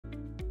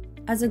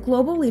As a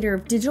global leader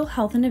of digital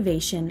health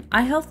innovation,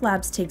 iHealth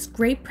Labs takes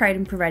great pride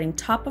in providing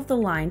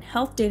top-of-the-line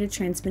health data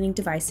transmitting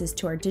devices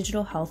to our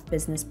digital health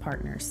business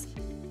partners.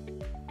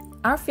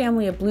 Our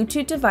family of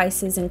Bluetooth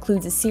devices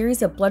includes a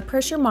series of blood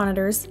pressure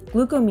monitors,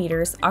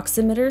 glucometers,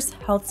 oximeters,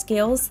 health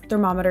scales,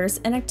 thermometers,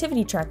 and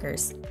activity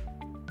trackers.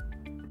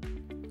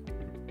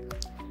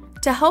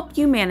 To help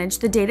you manage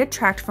the data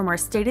tracked from our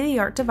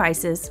state-of-the-art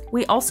devices,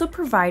 we also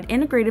provide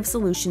integrative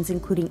solutions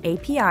including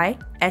API,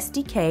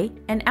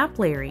 SDK, and app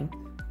layering.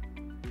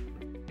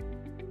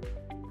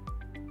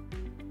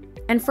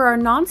 And for our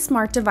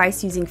non-smart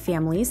device using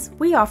families,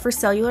 we offer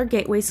cellular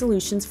gateway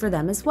solutions for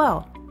them as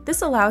well.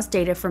 This allows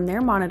data from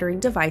their monitoring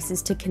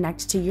devices to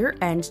connect to your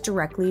end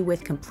directly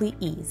with complete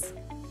ease.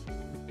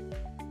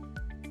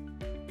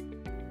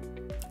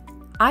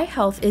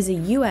 iHealth is a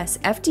US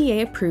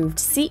FDA-approved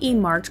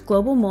CE-marked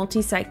global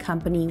multi-site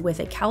company with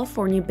a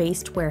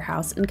California-based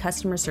warehouse and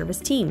customer service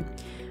team.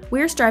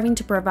 We are striving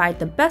to provide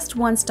the best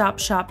one-stop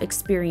shop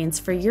experience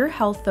for your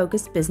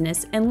health-focused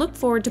business and look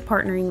forward to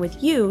partnering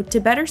with you to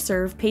better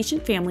serve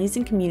patient families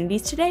and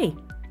communities today.